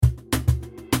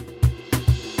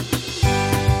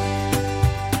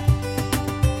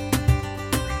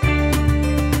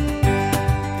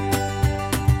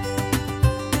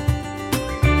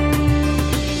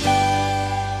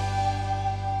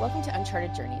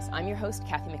Journeys. I'm your host,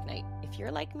 Kathy McKnight. If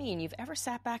you're like me and you've ever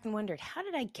sat back and wondered, how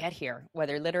did I get here,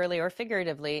 whether literally or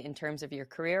figuratively in terms of your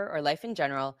career or life in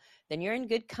general, then you're in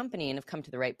good company and have come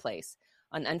to the right place.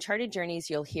 On Uncharted Journeys,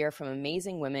 you'll hear from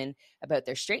amazing women about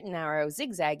their straight and narrow,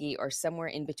 zigzaggy, or somewhere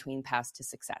in between paths to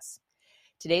success.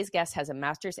 Today's guest has a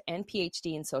master's and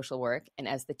PhD in social work, and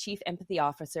as the chief empathy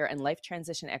officer and life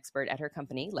transition expert at her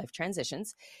company, Life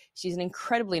Transitions, she's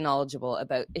incredibly knowledgeable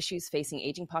about issues facing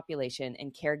aging population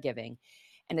and caregiving,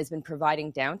 and has been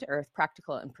providing down-to-earth,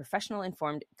 practical, and professional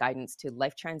informed guidance to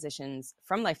life transitions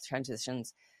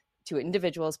to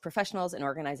individuals, professionals, and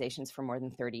organizations for more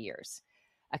than 30 years.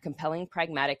 A compelling,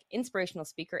 pragmatic, inspirational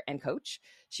speaker and coach,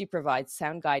 she provides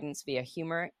sound guidance via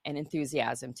humor and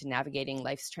enthusiasm to navigating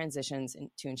life's transitions and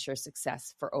to ensure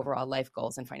success for overall life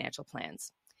goals and financial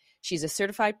plans. She's a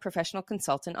certified professional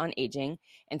consultant on aging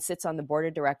and sits on the board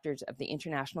of directors of the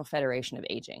International Federation of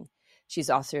Aging. She's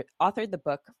also authored the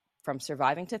book From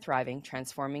Surviving to Thriving,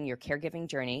 Transforming Your Caregiving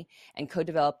Journey, and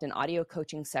co-developed an audio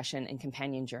coaching session and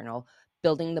companion journal,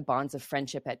 Building the Bonds of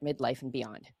Friendship at Midlife and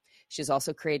Beyond. She's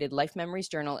also created Life Memories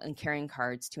Journal and Caring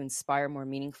Cards to inspire more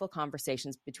meaningful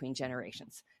conversations between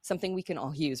generations, something we can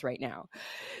all use right now.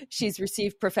 She's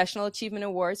received professional achievement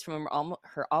awards from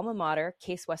her alma mater,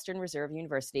 Case Western Reserve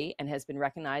University, and has been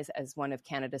recognized as one of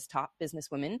Canada's top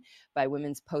businesswomen by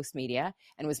Women's Post Media,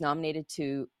 and was nominated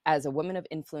as a Woman of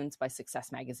Influence by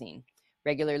Success Magazine.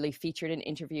 Regularly featured and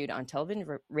interviewed on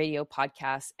television, radio,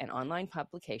 podcasts, and online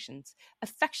publications,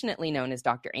 affectionately known as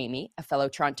Dr. Amy, a fellow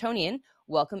Torontonian.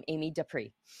 Welcome, Amy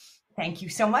Dupree. Thank you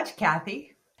so much,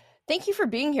 Kathy. Thank you for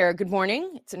being here. Good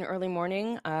morning. It's an early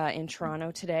morning in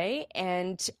Toronto today.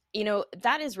 And, you know,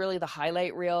 that is really the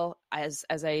highlight reel. As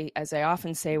I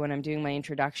often say when I'm doing my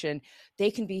introduction, they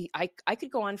can be, I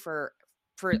could go on for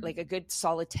like a good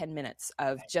solid 10 minutes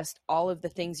of just all of the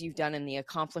things you've done and the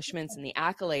accomplishments and the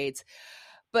accolades.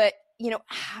 But, you know,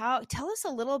 tell us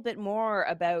a little bit more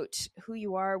about who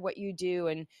you are, what you do,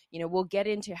 and, you know, we'll get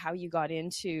into how you got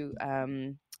into,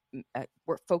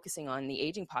 we're focusing on the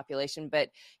aging population, but,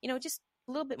 you know, just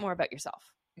a little bit more about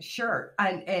yourself. Sure.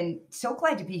 And so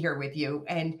glad to be here with you.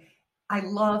 And I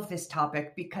love this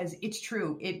topic because it's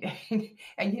true.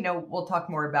 And, you know, we'll talk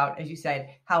more about, as you said,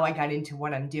 how I got into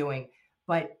what I'm doing.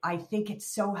 But I think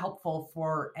it's so helpful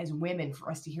as women,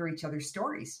 for us to hear each other's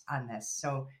stories on this.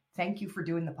 So thank you for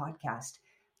doing the podcast.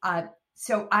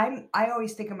 So I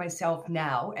always think of myself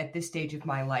now at this stage of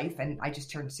my life, and I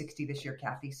just turned 60 this year,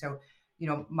 Kathy. So, you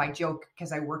know, my joke,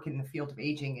 because I work in the field of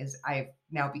aging, is I've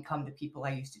now become the people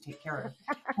I used to take care of.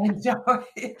 And so, are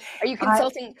you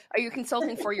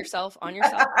consulting for yourself, on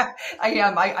yourself? I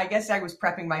am. I guess I was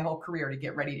prepping my whole career to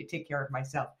get ready to take care of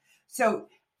myself. So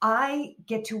I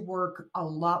get to work a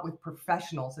lot with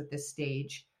professionals at this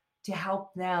stage to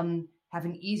help them have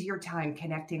an easier time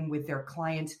connecting with their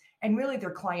clients, and really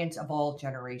their clients of all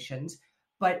generations,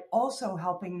 but also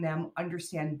helping them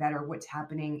understand better what's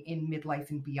happening in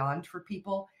midlife and beyond for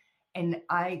people. And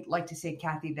I like to say,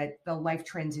 Kathy, that the life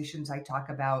transitions I talk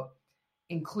about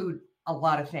include a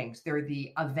lot of things. They're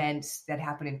the events that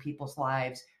happen in people's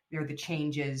lives. They're the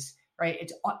changes, right?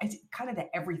 It's kind of the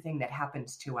everything that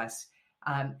happens to us.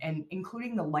 And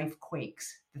including the life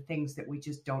quakes, the things that we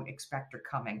just don't expect are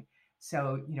coming.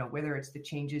 So, you know, whether it's the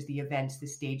changes, the events, the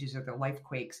stages, or the life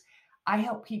quakes, I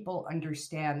help people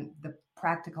understand the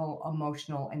practical,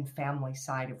 emotional, and family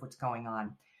side of what's going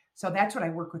on. So that's what I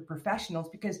work with professionals,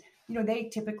 because, you know, they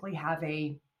typically have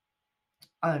an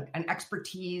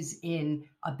expertise in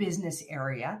a business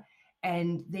area,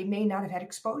 and they may not have had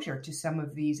exposure to some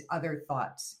of these other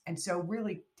thoughts. And so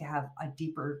really, to have a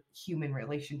deeper human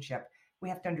relationship, we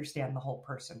have to understand the whole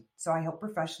person. So I help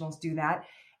professionals do that.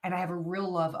 And I have a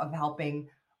real love of helping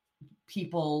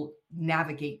people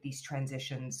navigate these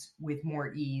transitions with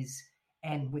more ease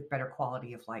and with better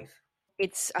quality of life.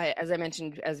 It's, as I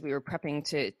mentioned, as we were prepping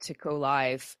to go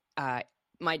live,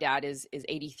 my dad is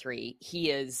 83. He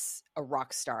is a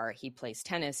rock star. He plays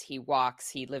tennis, he walks,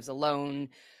 he lives alone,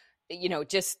 you know,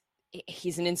 just,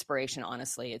 he's an inspiration,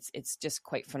 honestly. It's just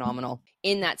quite phenomenal.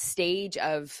 In that stage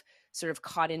of sort of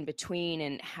caught in between,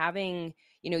 and having,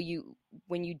 you know,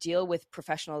 when you deal with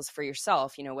professionals for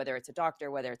yourself, you know, whether it's a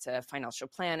doctor, whether it's a financial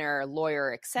planner,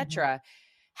 lawyer, etc.,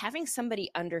 having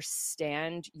somebody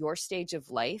understand your stage of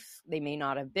life, they may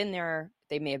not have been there,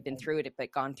 they may have been through it, but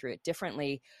gone through it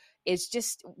differently. It's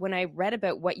just, when I read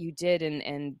about what you did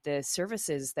and the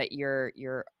services that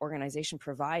your organization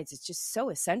provides, it's just so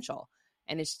essential.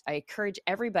 And I encourage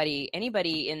anybody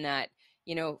in that,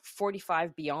 you know,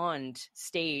 45 beyond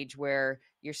stage where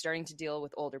you're starting to deal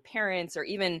with older parents, or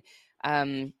even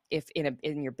if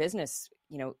in your business,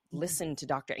 listen to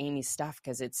Dr. Amy's stuff,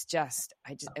 because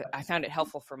I found it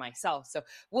helpful for myself. So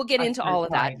we'll get into all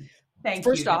of that. Thank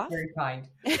First you. That's off, very kind.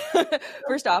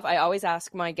 First off, I always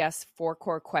ask my guests 4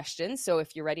 core questions. So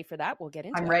if you're ready for that, we'll get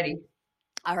into it. I'm ready.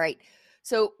 All right.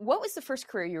 So what was the first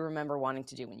career you remember wanting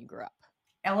to do when you grew up?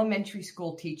 Elementary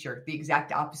school teacher, the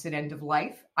exact opposite end of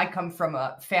life. I come from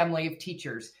a family of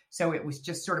teachers, so it was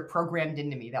just sort of programmed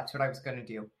into me. That's what I was going to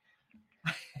do.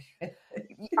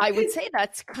 I would say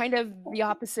that's kind of the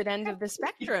opposite end of the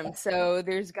spectrum. So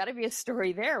there's got to be a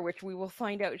story there, which we will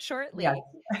find out shortly. Yes.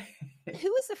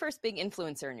 Who was the first big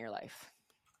influencer in your life?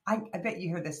 I bet you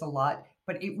hear this a lot,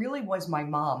 but it really was my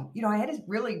mom. I had to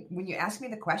really, when you ask me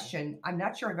the question, I'm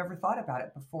not sure I've ever thought about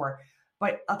it before,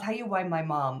 but I'll tell you why my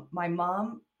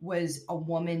mom was a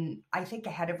woman, I think,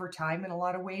 ahead of her time in a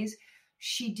lot of ways.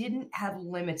 She didn't have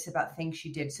limits about things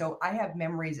she did. So I have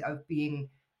memories of being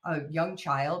a young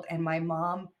child and my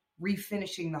mom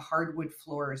refinishing the hardwood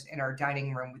floors in our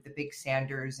dining room with the big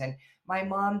sanders. And my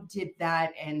mom did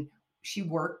that, and she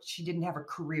worked. She didn't have a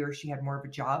career. She had more of a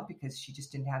job because she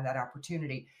just didn't have that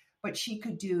opportunity. But she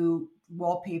could do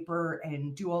wallpaper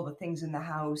and do all the things in the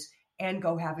house and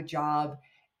go have a job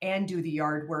and do the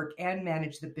yard work and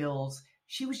manage the bills.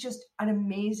 She was just an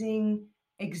amazing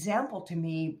example to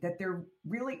me that there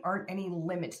really aren't any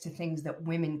limits to things that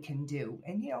women can do.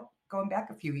 And, going back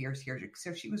a few years here,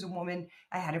 so she was a woman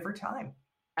ahead of her time.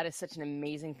 That is such an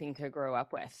amazing thing to grow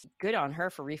up with. Good on her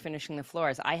for refinishing the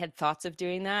floors. I had thoughts of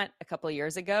doing that a couple of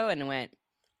years ago and went,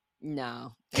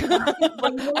 no,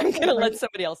 I'm going to let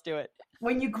somebody else do it.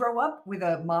 When you grow up with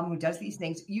a mom who does these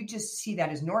things, you just see that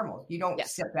as normal. You don't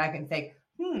sit back and think,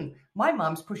 my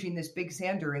mom's pushing this big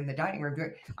sander in the dining room.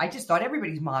 I just thought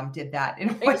everybody's mom did that. And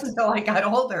it wasn't until I got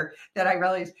older that I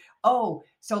realized, so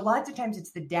lots of times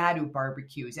it's the dad who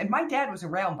barbecues. And my dad was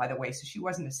around, by the way, so she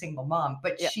wasn't a single mom,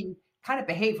 but she kind of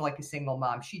behaved like a single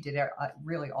mom. She did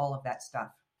really all of that stuff.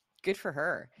 Good for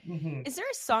her. Mm-hmm. Is there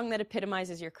a song that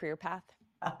epitomizes your career path?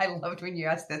 I loved when you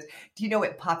asked this. Do you know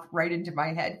it popped right into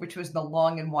my head, which was The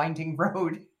Long and Winding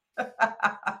Road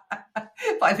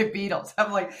by the Beatles.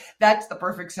 I'm like, that's the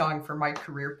perfect song for my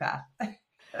career path.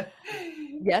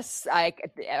 Yes, I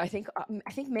think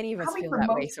many of us feel that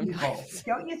way sometimes.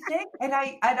 Don't you think? And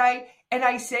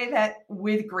I say that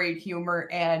with great humor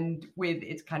and with,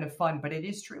 it's kind of fun, but it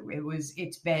is true.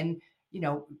 It's been,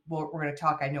 we're going to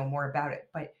talk, I know more about it,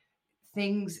 but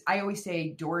I always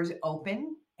say doors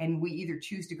open and we either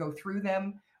choose to go through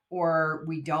them or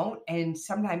we don't. And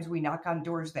sometimes we knock on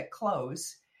doors that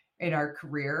close in our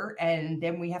career and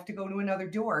then we have to go to another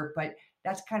door. But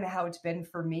that's kind of how it's been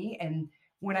for me. And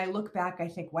when I look back, I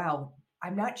think, wow,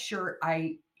 I'm not sure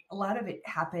a lot of it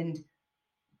happened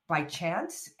by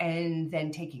chance and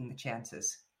then taking the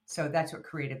chances. So that's what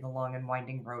created The Long and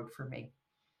Winding Road for me.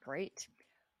 Great.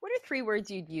 What are 3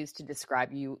 words you'd use to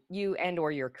describe you and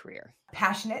or your career?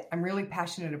 Passionate. I'm really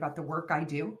passionate about the work I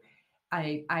do.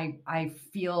 I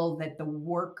feel that the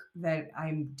work that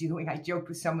I'm doing, I joked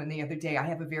with someone the other day, I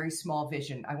have a very small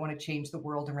vision. I want to change the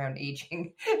world around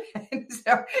aging. And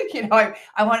so,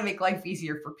 I want to make life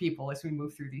easier for people as we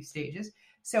move through these stages.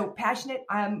 So passionate,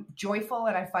 I'm joyful,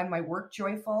 and I find my work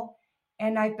joyful.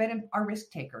 And I've been a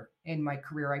risk taker in my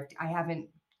career. I haven't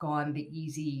gone the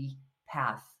easy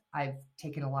path. I've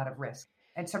taken a lot of risk.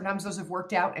 And sometimes those have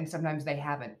worked out and sometimes they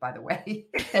haven't, by the way.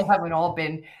 They haven't all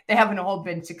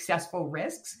been successful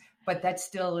risks, but that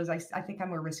still is, I think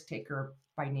I'm a risk taker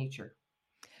by nature.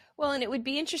 Well, and it would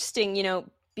be interesting,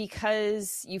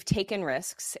 because you've taken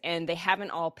risks and they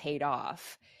haven't all paid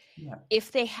off. Yeah.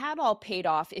 If they had all paid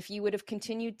off, if you would have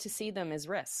continued to see them as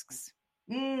risks.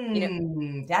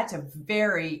 That's a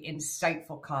very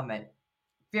insightful comment.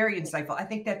 Very insightful. I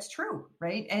think that's true,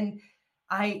 right? And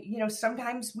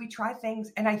sometimes we try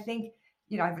things and I think,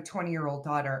 I have a 20-year-old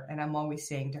daughter and I'm always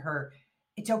saying to her,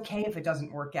 it's okay if it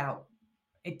doesn't work out.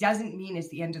 It doesn't mean it's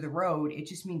the end of the road. It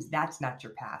just means that's not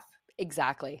your path.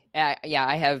 Exactly. Yeah,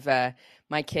 I have,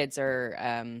 my kids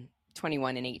are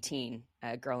 21 and 18,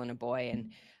 a girl and a boy.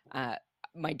 And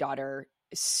my daughter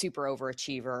is super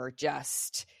overachiever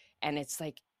and it's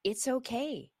like, it's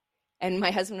okay. And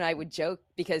my husband and I would joke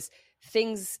because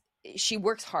she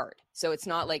works hard. So it's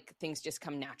not like things just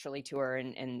come naturally to her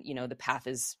and the path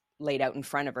is laid out in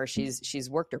front of her. She's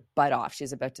worked her butt off.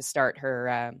 She's about to start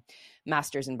her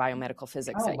master's in biomedical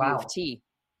physics at U of T.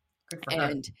 Good for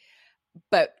her.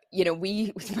 But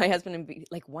we, with my husband, and be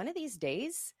like, one of these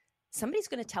days, somebody's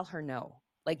going to tell her no.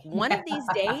 Like one of these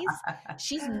days,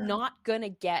 she's not going to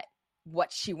get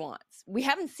what she wants. We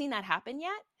haven't seen that happen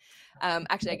yet.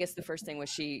 Actually, I guess the first thing was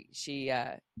she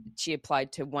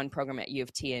applied to one program at U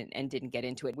of T and didn't get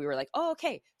into it. We were like, oh,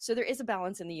 okay, so there is a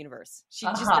balance in the universe. She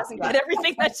just doesn't get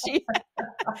everything that she,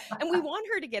 and we want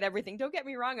her to get everything. Don't get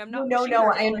me wrong. I'm not. No.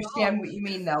 I understand what you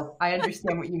mean, though. I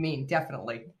understand what you mean,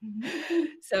 definitely.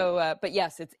 So, but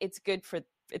yes, it's good for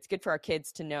our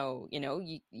kids to know.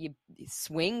 You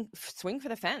swing for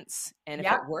the fence, and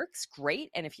if it works, great.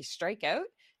 And if you strike out,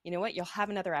 you know what? You'll have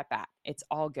another at bat. It's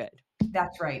all good.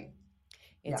 That's right.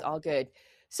 It's all good.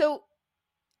 So,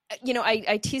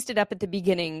 I teased it up at the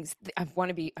beginnings.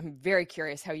 I'm very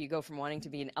curious how you go from wanting to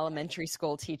be an elementary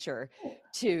school teacher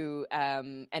to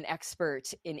an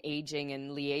expert in aging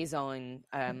and liaison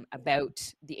about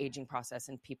the aging process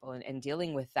and people and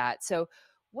dealing with that. So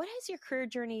what has your career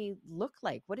journey looked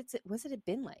like? What's it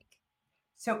been like?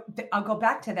 So I'll go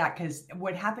back to that, because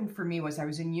what happened for me was I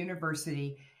was in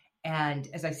university, and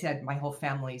as I said, my whole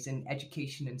family's in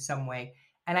education in some way.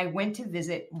 And I went to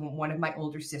visit one of my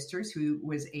older sisters, who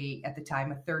was at the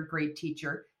time, a third grade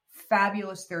teacher,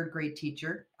 fabulous third grade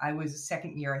teacher. I was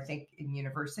second year, I think, in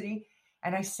university.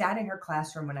 And I sat in her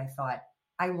classroom and I thought,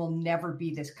 I will never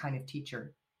be this kind of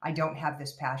teacher. I don't have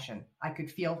this passion. I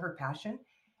could feel her passion.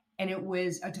 And it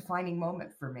was a defining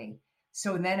moment for me.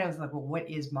 So then I was like, well, what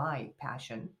is my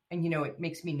passion? And, it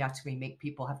makes me nuts when we make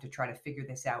people have to try to figure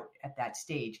this out at that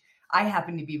stage. I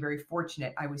happen to be very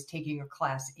fortunate. I was taking a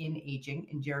class in aging,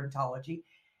 in gerontology,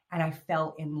 and I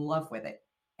fell in love with it.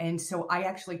 And so I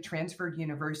actually transferred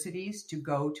universities to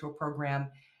go to a program.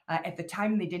 At the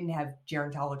time, they didn't have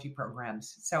gerontology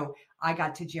programs. So I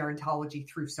got to gerontology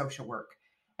through social work.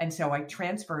 And so I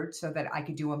transferred so that I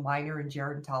could do a minor in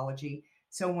gerontology.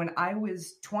 So when I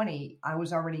was 20, I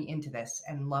was already into this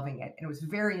and loving it. And it was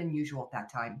very unusual at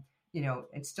that time.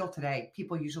 And still today,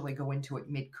 people usually go into it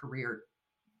mid-career.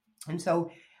 And so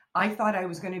I thought I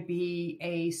was going to be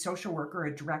a social worker,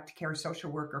 a direct care social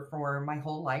worker for my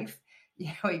whole life.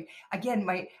 Again,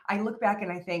 I look back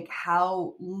and I think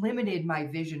how limited my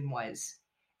vision was.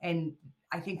 And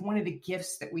I think one of the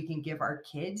gifts that we can give our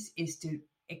kids is to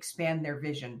expand their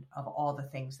vision of all the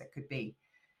things that could be.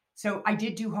 So I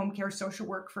did do home care social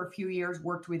work for a few years,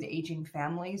 worked with aging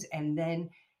families, and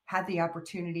then had the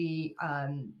opportunity.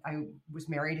 I was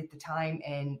married at the time,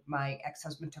 and my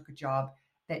ex-husband took a job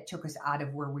that took us out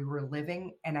of where we were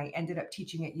living. And I ended up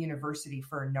teaching at university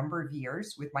for a number of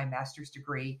years with my master's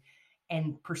degree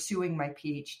and pursuing my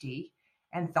PhD,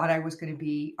 and thought I was going to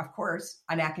be, of course,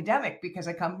 an academic because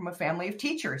I come from a family of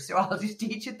teachers. So I'll just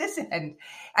teach at this end.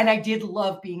 And I did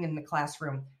love being in the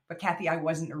classroom. But Kathy, I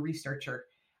wasn't a researcher.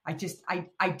 I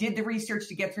did the research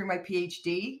to get through my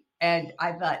PhD. And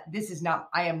I thought,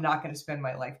 I am not going to spend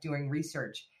my life doing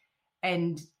research.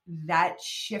 And that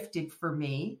shifted for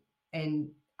me. And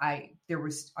there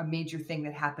was a major thing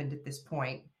that happened at this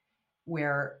point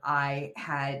where I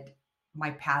had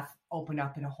my path open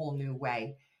up in a whole new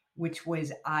way, which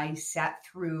was I sat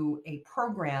through a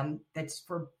program that's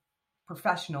for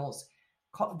professionals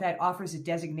that offers a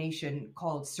designation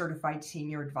called Certified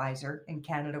Senior Advisor. In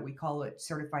Canada, we call it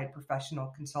Certified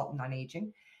Professional Consultant on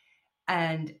Aging.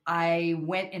 And I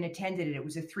went and attended it. It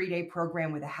was a 3-day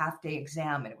program with a half-day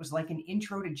exam. And it was like an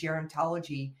intro to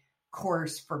gerontology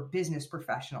course for business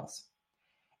professionals.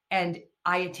 And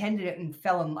I attended it and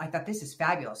I thought, this is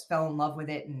fabulous, fell in love with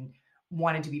it and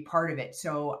wanted to be part of it.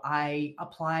 So I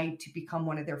applied to become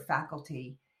one of their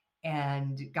faculty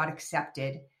and got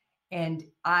accepted. And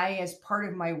I, as part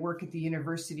of my work at the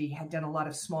university, had done a lot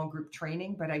of small group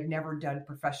training, but I'd never done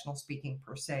professional speaking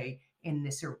per se in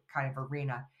this kind of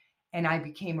arena. And I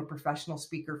became a professional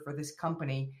speaker for this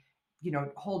company,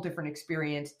 whole different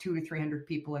experience, 200 to 300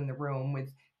 people in the room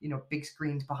with, big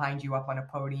screens behind you up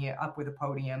with a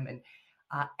podium,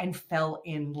 and fell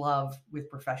in love with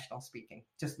professional speaking.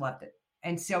 Just loved it.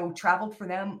 And so traveled for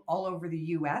them all over the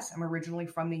US. I'm originally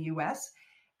from the US.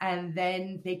 And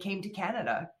then they came to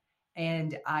Canada,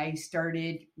 and I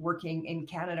started working in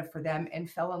Canada for them and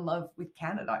fell in love with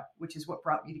Canada, which is what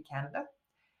brought me to Canada,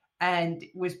 and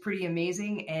was pretty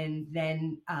amazing. And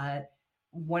then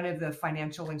one of the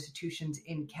financial institutions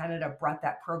in Canada brought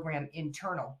that program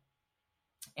internal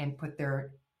and put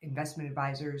their investment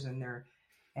advisors and their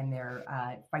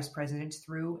vice presidents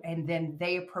through. And then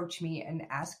they approached me and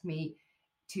asked me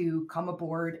to come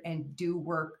aboard and do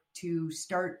work to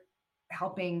start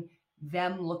helping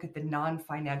them look at the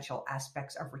non-financial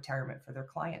aspects of retirement for their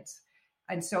clients.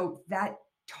 And so that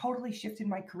totally shifted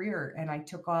my career. And I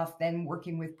took off then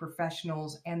working with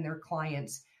professionals and their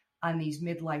clients on these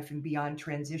midlife and beyond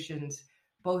transitions,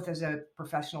 both as a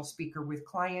professional speaker with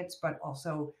clients, but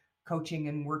also coaching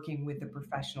and working with the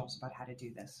professionals about how to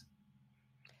do this.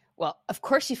 Well, of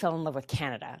course you fell in love with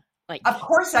Canada. Like, Of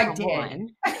course I come did. on.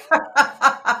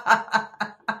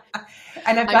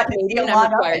 And I've I'm gotten to see a Canadian. I'm lot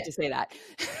of required it. to say that.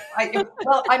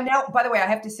 Well, I'm now, by the way, I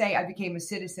have to say I became a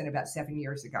citizen about 7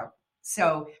 years ago.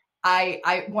 So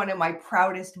one of my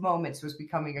proudest moments was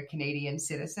becoming a Canadian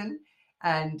citizen.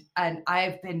 And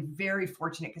I've been very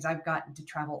fortunate because I've gotten to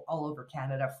travel all over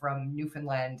Canada from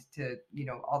Newfoundland to,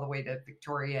 all the way to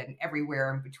Victoria and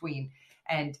everywhere in between.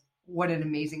 And what an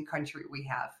amazing country we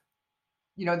have.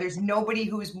 There's nobody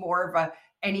who's more of a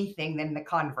anything than the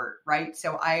convert, right?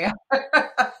 So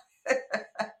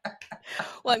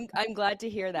Well, I'm glad to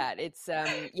hear that. It's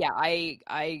yeah,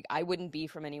 I wouldn't be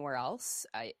from anywhere else.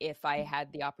 If I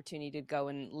had the opportunity to go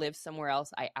and live somewhere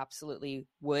else, I absolutely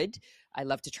would. I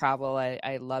love to travel.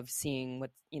 I love seeing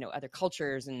what, other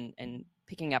cultures and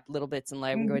picking up little bits and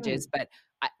languages, Mhm. but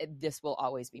this will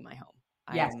always be my home.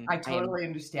 Yes, I I am totally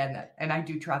understand that. And I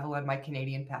do travel on my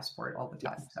Canadian passport all the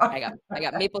time. yes. So I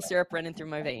got maple syrup running through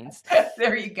my veins.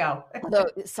 there you go. Although,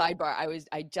 sidebar,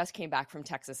 I just came back from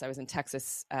Texas. I was in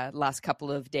Texas last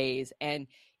couple of days, and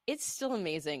it's still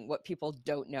amazing what people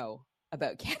don't know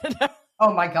about Canada.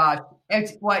 Oh my God.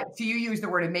 It's what, so you use the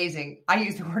word amazing. I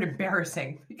use the word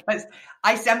embarrassing because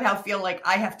I somehow feel like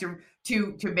I have to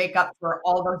make up for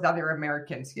all those other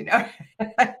Americans.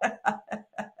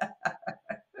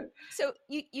 So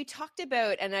you talked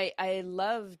about, and I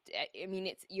loved. I mean,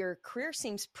 it's your career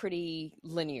seems pretty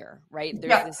linear, right?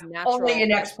 There's Yeah, this only natural,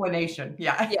 an explanation.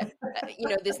 Yeah.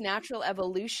 yeah, this natural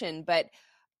evolution, but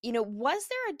was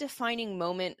there a defining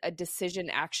moment, a decision,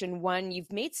 action? One,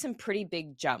 you've made some pretty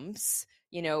big jumps,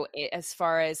 as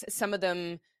far as some of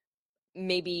them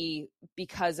maybe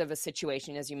because of a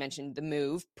situation, as you mentioned, the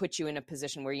move put you in a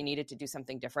position where you needed to do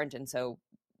something different. And so,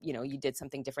 you did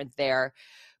something different there.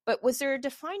 But was there a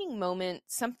defining moment,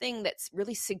 something that's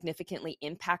really significantly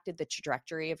impacted the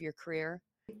trajectory of your career?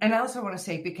 And I also want to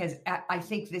say, because I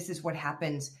think this is what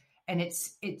happens, and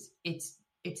it's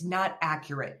not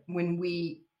accurate when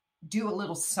we do a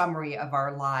little summary of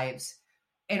our lives.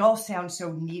 It all sounds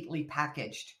so neatly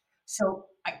packaged. So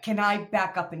can I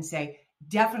back up and say,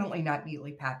 definitely not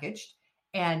neatly packaged,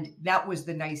 and that was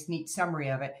the nice, neat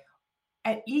summary of it.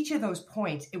 At each of those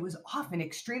points, it was often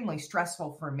extremely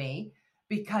stressful for me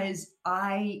because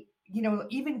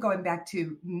even going back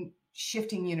to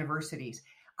shifting universities,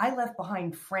 I left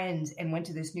behind friends and went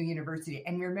to this new university.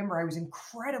 And remember, I was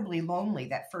incredibly lonely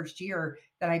that first year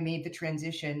that I made the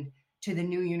transition to the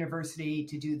new university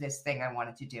to do this thing I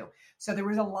wanted to do. So there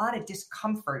was a lot of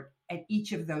discomfort at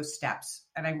each of those steps.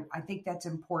 And I think that's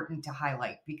important to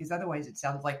highlight because otherwise it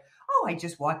sounds like, oh, I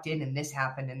just walked in and this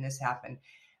happened and this happened.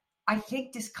 I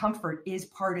think discomfort is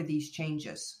part of these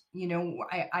changes.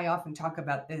 I often talk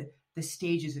about the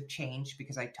stages of change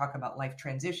because I talk about life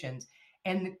transitions,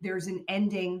 and there's an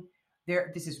ending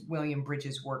there. This is William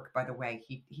Bridges' work, by the way.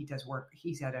 He does work.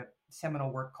 He's had a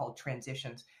seminal work called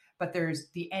Transitions. But there's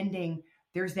the ending.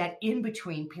 There's that in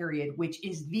between period, which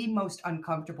is the most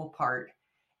uncomfortable part.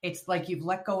 It's like you've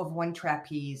let go of one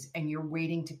trapeze and you're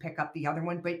waiting to pick up the other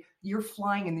one, but you're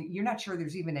flying and you're not sure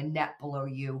there's even a net below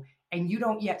you and you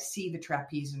don't yet see the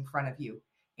trapeze in front of you.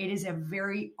 It is a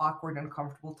very awkward,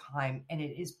 uncomfortable time, and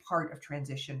it is part of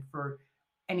transition for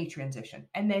any transition.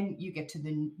 And then you get to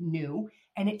the new,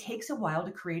 and it takes a while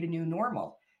to create a new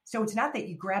normal. So it's not that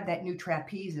you grab that new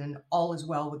trapeze and all is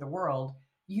well with the world.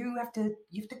 You have to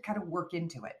kind of work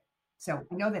into it. So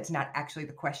I know that's not actually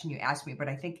the question you asked me, but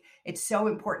I think it's so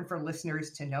important for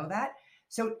listeners to know that.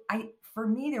 So for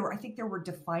me, I think there were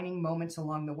defining moments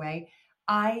along the way.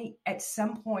 I, at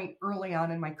some point early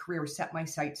on in my career, set my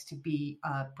sights to be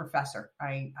a professor.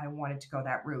 I wanted to go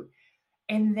that route.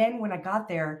 And then when I got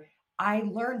there, I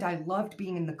learned I loved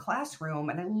being in the classroom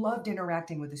and I loved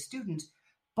interacting with the students.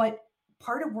 But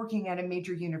part of working at a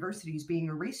major university is being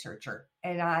a researcher.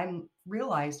 And I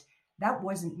realized that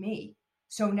wasn't me.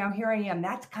 So now here I am.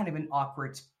 That's kind of an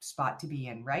awkward spot to be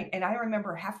in, right? And I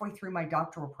remember halfway through my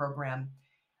doctoral program,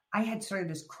 I had sort of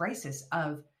this crisis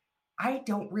of, I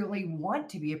don't really want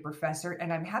to be a professor.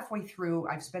 And I'm halfway through.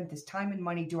 I've spent this time and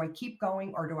money. Do I keep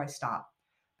going or do I stop?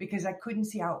 Because I couldn't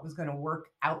see how it was going to work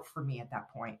out for me at that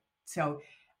point. So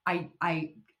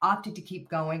I opted to keep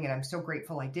going, and I'm so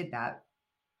grateful I did that.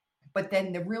 But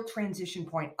then the real transition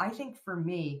point, I think for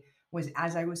me, was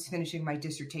as I was finishing my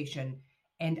dissertation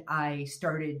and I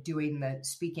started doing the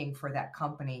speaking for that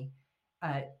company.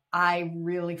 I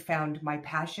really found my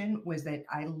passion was that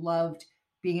I loved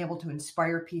being able to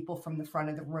inspire people from the front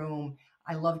of the room.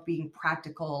 I loved being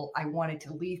practical. I wanted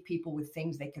to leave people with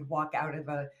things they could walk out of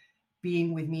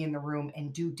being with me in the room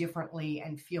and do differently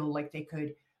and feel like they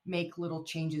could make little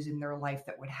changes in their life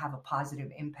that would have a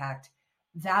positive impact.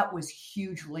 that was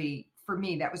hugely, for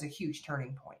me, that was a huge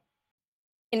turning point.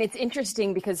 And it's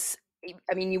interesting because,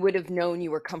 I mean, you would have known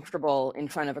you were comfortable in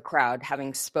front of a crowd,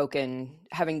 having spoken,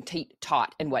 having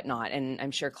taught and whatnot. And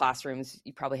I'm sure classrooms,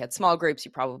 you probably had small groups,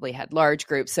 you probably had large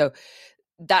groups. So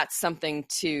that's something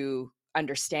to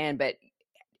understand, but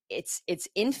it's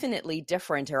infinitely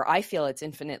different, or I feel it's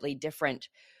infinitely different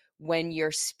when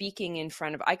you're speaking in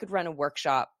front of, I could run a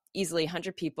workshop easily,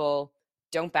 100 people,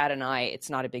 don't bat an eye, it's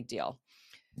not a big deal.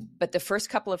 But the first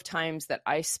couple of times that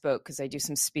I spoke, because I do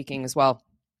some speaking as well,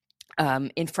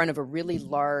 in front of a really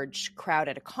large crowd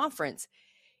at a conference,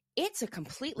 it's a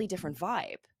completely different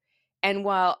vibe. And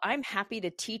while I'm happy to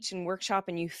teach and workshop,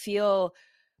 and you feel,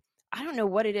 I don't know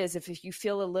what it is, if you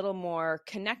feel a little more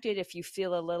connected, if you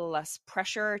feel a little less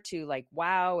pressure to like,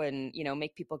 wow, and, you know,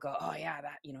 make people go, oh yeah,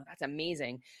 that, you know, that's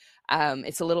amazing.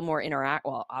 It's a little more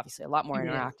well, obviously a lot more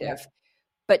interactive. Yeah.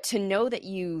 But to know that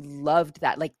you loved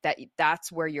that, like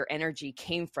that's where your energy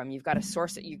came from. You've got to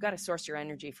source it. You've got to source your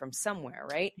energy from somewhere,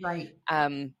 right? Right.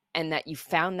 And that you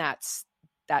found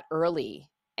that early,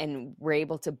 and were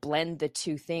able to blend the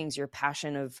two things, your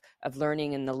passion of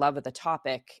learning and the love of the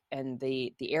topic and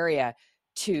the area,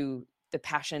 to the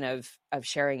passion of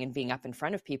sharing and being up in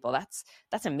front of people.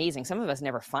 That's amazing. Some of us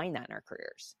never find that in our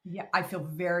careers. Yeah, I feel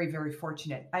very, very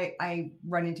fortunate. I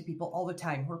run into people all the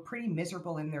time who are pretty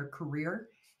miserable in their career.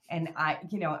 And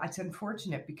it's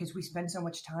unfortunate because we spend so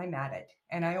much time at it.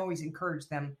 And I always encourage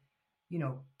them,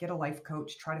 get a life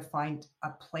coach, try to find a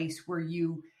place where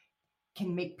you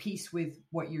can make peace with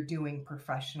what you're doing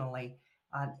professionally.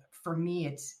 For me,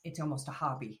 it's almost a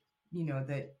hobby,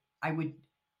 that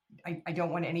I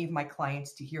don't want any of my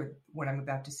clients to hear what I'm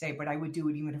about to say, but I would do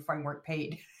it even if I weren't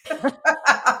paid.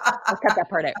 I'll cut that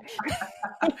part out.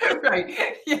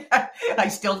 Right. Yeah. I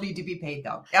still need to be paid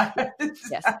though. Yeah.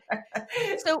 Yes.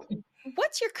 So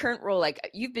what's your current role? Like,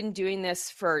 you've been doing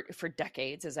this for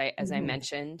decades, as I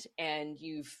mentioned, and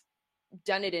you've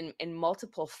done it in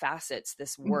multiple facets,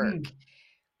 this work. Mm-hmm.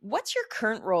 What's your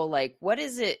current role like? What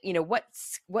is it,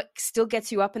 what still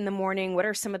gets you up in the morning? What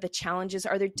are some of the challenges?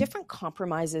 Are there different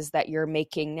compromises that you're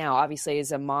making now? Obviously,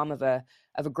 as a mom of a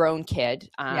grown kid,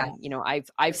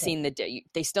 I've seen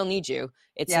they still need you.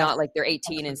 It's not like they're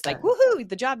 18 and it's like, woohoo,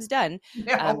 the job's done.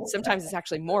 No. Sometimes it's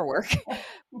actually more work,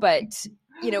 but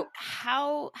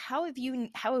how have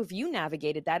you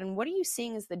navigated that? And what are you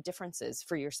seeing as the differences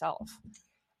for yourself?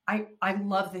 I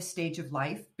love this stage of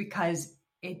life because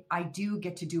I do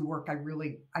get to do work I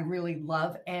really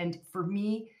love. And for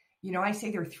me, I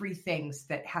say there are three things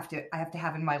that I have to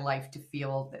have in my life to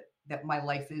feel that my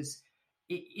life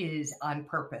is on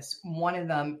purpose. One of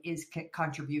them is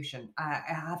contribution. I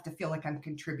have to feel like I'm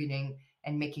contributing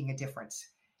and making a difference.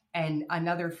 And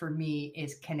another for me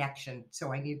is connection.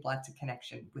 So I need lots of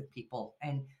connection with people.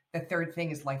 And the third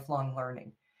thing is lifelong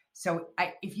learning. So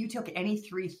if you took any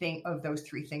of those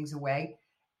three things away,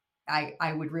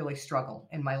 I would really struggle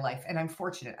in my life. And I'm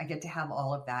fortunate. I get to have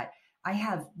all of that. I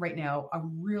have right now a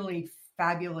really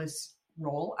fabulous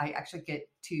role. I actually get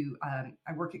to,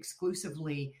 I work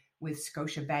exclusively with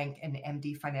Scotiabank and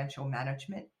MD Financial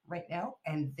Management right now.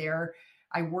 And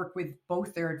I work with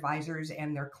both their advisors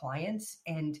and their clients,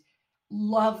 and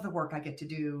love the work I get to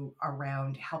do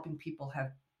around helping people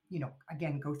have,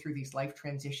 again, go through these life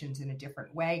transitions in a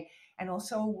different way. And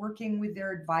also working with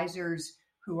their advisors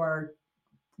who are,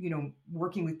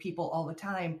 working with people all the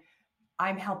time.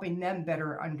 I'm helping them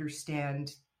better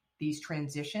understand these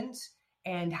transitions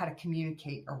and how to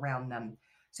communicate around them.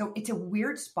 So it's a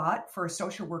weird spot for a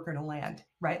social worker to land,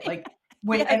 right? Like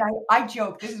and I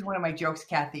joke, this is one of my jokes,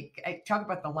 Kathy, I talk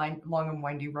about the long and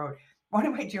windy road. One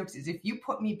of my jokes is, if you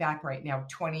put me back right now,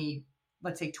 20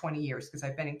 years, because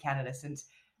I've been in Canada since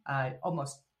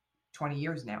almost 20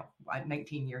 years now,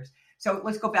 19 years. So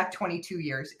let's go back 22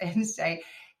 years and say,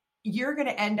 you're going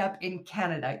to end up in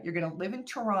Canada. You're going to live in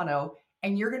Toronto,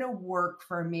 and you're going to work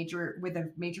for with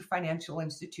a major financial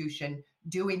institution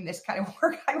doing this kind of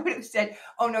work. I would have said,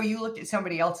 oh no, you looked at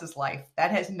somebody else's life.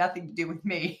 That has nothing to do with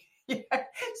me.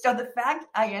 So the fact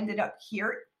I ended up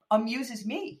here amuses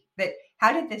me. That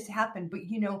how did this happen? But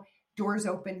doors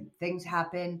open, things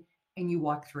happen, and you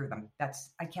walk through them.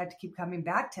 I can't keep coming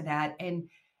back to that. And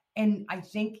I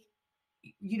think,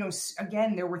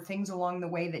 again, there were things along the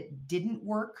way that didn't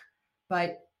work,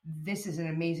 but this is an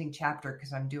amazing chapter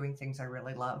because I'm doing things I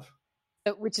really love.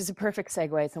 Which is a perfect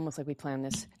segue. It's almost like we planned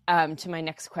this. To my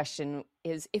next question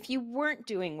is, if you weren't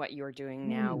doing what you're doing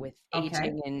now with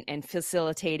aging and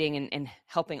facilitating and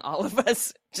helping all of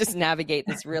us just navigate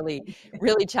this really,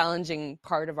 really challenging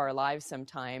part of our lives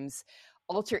sometimes,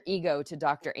 alter ego to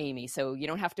Dr. Amy. So you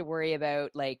don't have to worry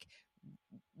about like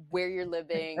where you're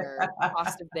living or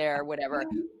cost of there, whatever,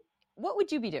 what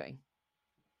would you be doing?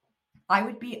 I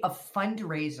would be a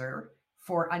fundraiser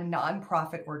for a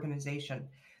nonprofit organization.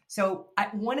 So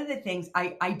one of the things,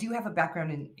 I do have a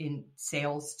background in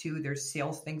sales too. There's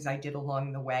sales things I did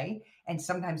along the way. And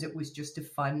sometimes it was just to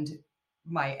fund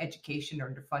my education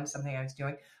or to fund something I was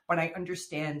doing. But I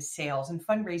understand sales, and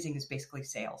fundraising is basically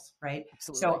sales, right?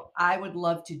 Absolutely. So I would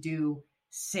love to do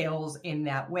sales in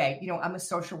that way. You know, I'm a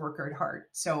social worker at heart.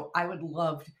 So I would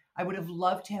have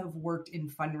loved to have worked in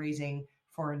fundraising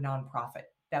for a nonprofit.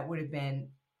 That would have been,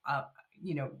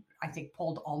 I think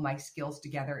pulled all my skills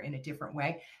together in a different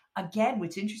way. Again,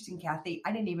 what's interesting, Kathy,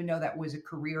 I didn't even know that was a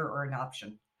career or an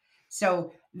option.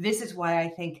 So this is why I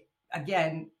think,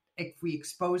 again, if we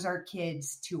expose our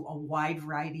kids to a wide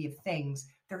variety of things,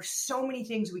 there's so many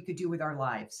things we could do with our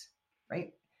lives,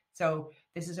 right? So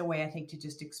this is a way I think to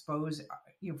just expose,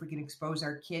 if we can expose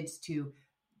our kids to,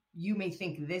 you may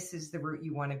think this is the route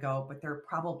you want to go, but there are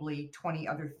probably 20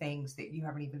 other things that you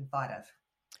haven't even thought of.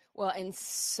 Well, and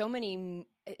so many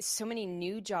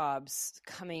new jobs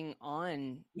coming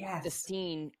on the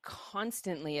scene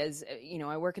constantly. As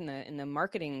I work in the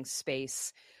marketing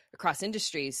space across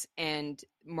industries, and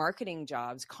marketing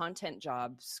jobs, content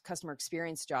jobs, customer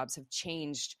experience jobs have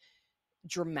changed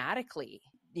dramatically.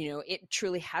 It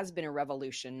truly has been a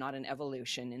revolution, not an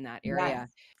evolution in that area.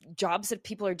 Yes. Jobs that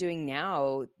people are doing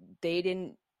now, they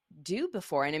didn't do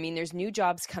before. And I mean, there's new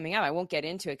jobs coming out. I won't get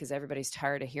into it because everybody's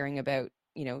tired of hearing about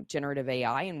generative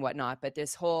AI and whatnot, but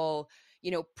this whole,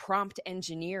 prompt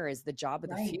engineer is the job of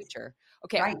the future.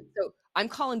 Okay. Right. So I'm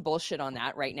calling bullshit on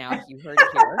that right now. If you heard it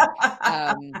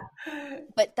here.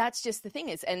 But that's just the thing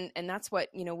is, and that's what,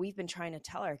 we've been trying to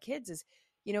tell our kids is,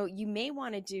 you may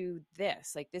want to do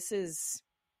this, like this is,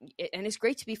 and it's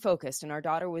great to be focused. And our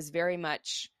daughter was very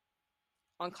much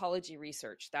oncology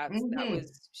research. That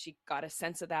was, she got a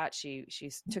sense of that. She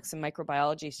took some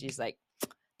microbiology. She's like,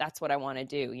 that's what I want to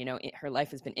do. Her life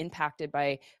has been impacted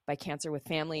by cancer with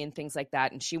family and things like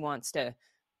that. And she wants to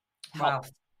help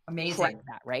correct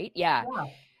that. Right. Yeah.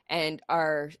 And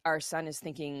our son is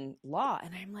thinking law.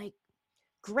 And I'm like,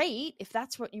 great, if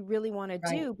that's what you really want to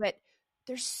do, but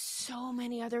there's so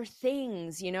many other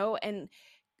things, and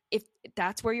if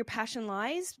that's where your passion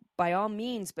lies, by all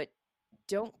means, but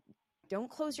don't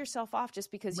close yourself off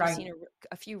just because you've seen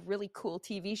a few really cool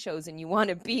TV shows and you want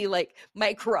to be like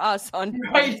Mike Ross on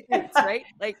Suits, right?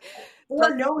 Like,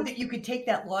 or know that you could take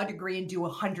that law degree and do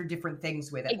 100 different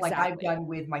things with it, like I've done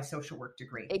with my social work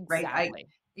degree. Exactly. Right?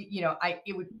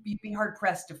 You'd be hard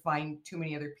pressed to find too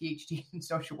many other PhDs in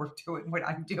social work doing what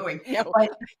I'm doing. No. But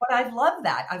I love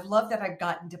that. I've loved that I've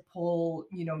gotten to pull,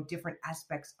 different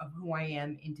aspects of who I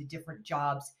am into different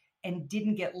jobs and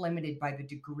didn't get limited by the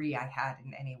degree I had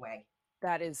in any way.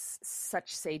 That is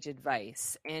such sage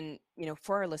advice. And,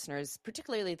 for our listeners,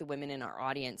 particularly the women in our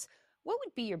audience, what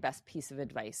would be your best piece of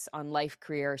advice on life,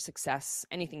 career, success,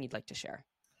 anything you'd like to share?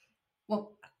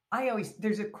 Well,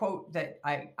 there's a quote that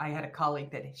I had a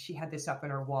colleague that she had this up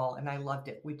on her wall and I loved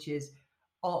it, which is,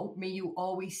 may you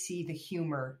always see the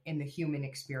humor in the human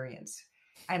experience.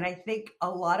 And I think a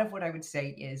lot of what I would say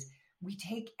is we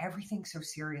take everything so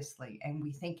seriously and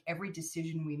we think every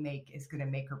decision we make is going to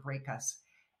make or break us.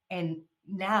 And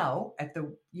now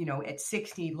at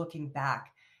 60, looking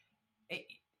back,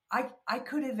 I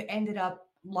could have ended up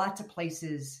lots of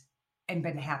places and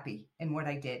been happy in what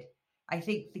I did. I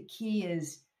think the key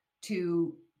is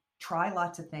to try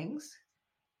lots of things.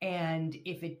 And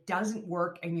if it doesn't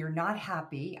work and you're not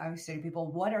happy, I always say to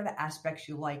people, what are the aspects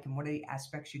you like and what are the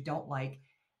aspects you don't like?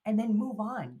 And then move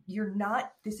on. You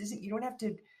don't have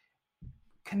to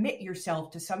commit yourself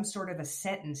to some sort of a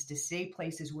sentence to say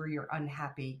places where you're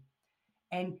unhappy,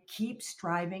 and keep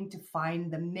striving to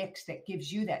find the mix that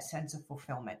gives you that sense of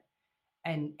fulfillment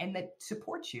and that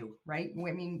supports you, right?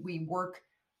 I mean, we work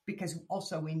because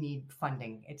also we need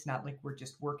funding. It's not like we're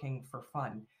just working for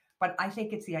fun. But I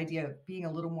think it's the idea of being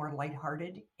a little more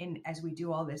lighthearted as we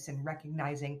do all this and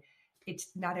recognizing it's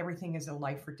not everything is a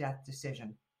life or death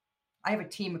decision. I have a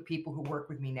team of people who work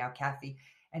with me now, Kathy,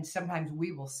 and sometimes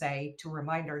we will say, to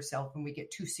remind ourselves when we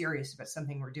get too serious about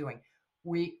something we're doing,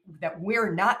 that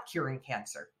we're not curing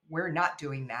cancer. We're not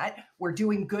doing that. We're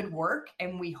doing good work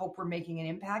and we hope we're making an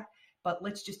impact, but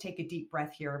let's just take a deep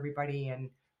breath here, everybody,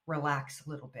 and relax a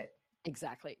little bit.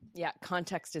 Exactly. Yeah.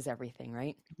 Context is everything,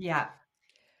 right? Yeah.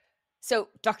 So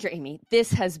Dr. Amy,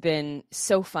 this has been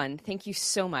so fun. Thank you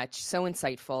so much. So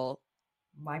insightful.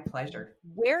 My pleasure.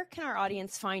 Where can our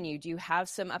audience find you? Do you have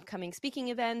some upcoming speaking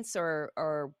events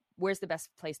or where's the best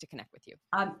place to connect with you?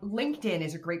 LinkedIn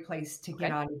is a great place to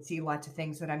get Okay. on and see lots of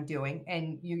things that I'm doing.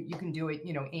 And you can do it,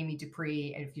 Amy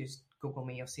Dupree. And if you just Google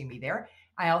me, you'll see me there.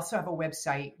 I also have a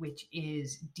website, which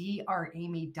is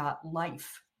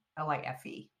dramy.life, Life.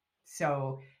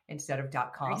 So instead of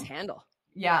 .com. Nice handle.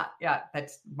 Yeah,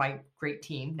 that's my great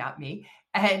team, not me.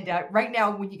 And right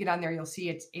now, when you get on there, you'll see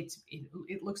it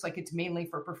looks like it's mainly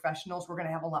for professionals. We're going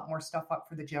to have a lot more stuff up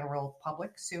for the general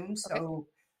public soon. So,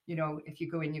 if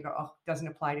you go in, you go, oh, doesn't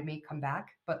apply to me, come back.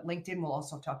 But LinkedIn will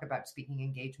also talk about speaking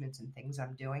engagements and things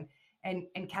I'm doing. And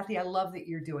Kathy, I love that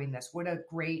you're doing this. What a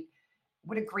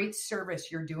great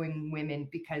service you're doing women,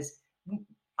 because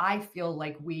I feel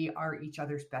like we are each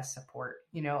other's best support.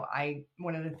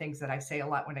 One of the things that I say a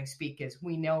lot when I speak is,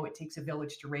 we know it takes a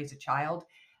village to raise a child.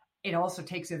 It also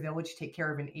takes a village to take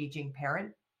care of an aging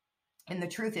parent. And the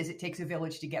truth is, it takes a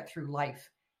village to get through life.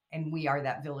 And we are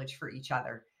that village for each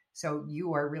other. So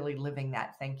you are really living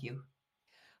that. Thank you.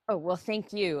 Oh, well,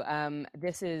 thank you.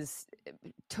 This is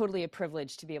totally a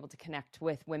privilege to be able to connect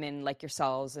with women like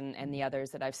yourselves and the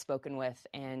others that I've spoken with,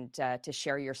 and to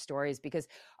share your stories, because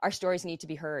our stories need to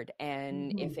be heard.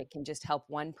 And if it can just help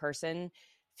one person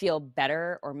feel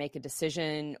better or make a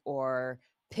decision or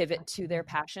pivot to their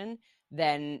passion,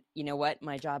 then you know what?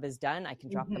 My job is done. I can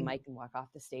drop the mic and walk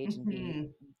off the stage and be,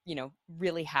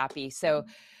 really happy. So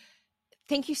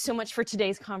thank you so much for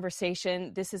today's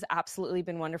conversation. This has absolutely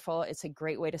been wonderful. It's a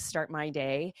great way to start my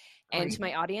day. And to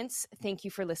my audience, thank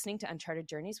you for listening to Uncharted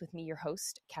Journeys with me, your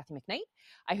host, Kathy McKnight.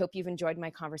 I hope you've enjoyed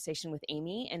my conversation with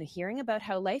Amy and hearing about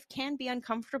how life can be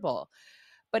uncomfortable.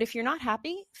 But if you're not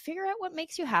happy, figure out what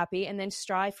makes you happy and then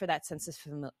strive for that sense of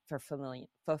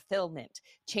fulfillment.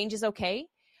 Change is okay.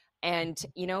 And,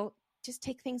 just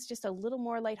take things just a little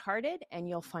more lighthearted and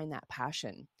you'll find that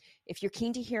passion. If you're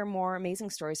keen to hear more amazing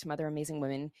stories from other amazing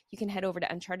women, you can head over to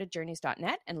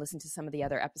unchartedjourneys.net and listen to some of the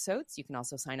other episodes. You can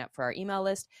also sign up for our email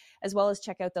list, as well as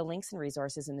check out the links and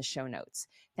resources in the show notes.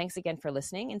 Thanks again for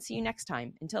listening, and see you next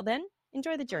time. Until then,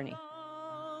 enjoy the journey.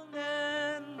 Long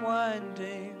and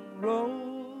winding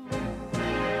road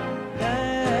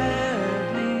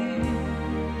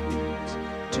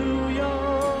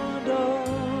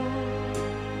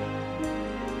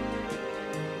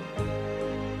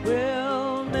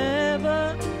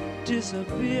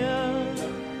disappear.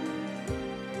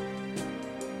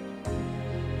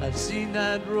 I've seen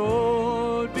that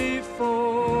road before.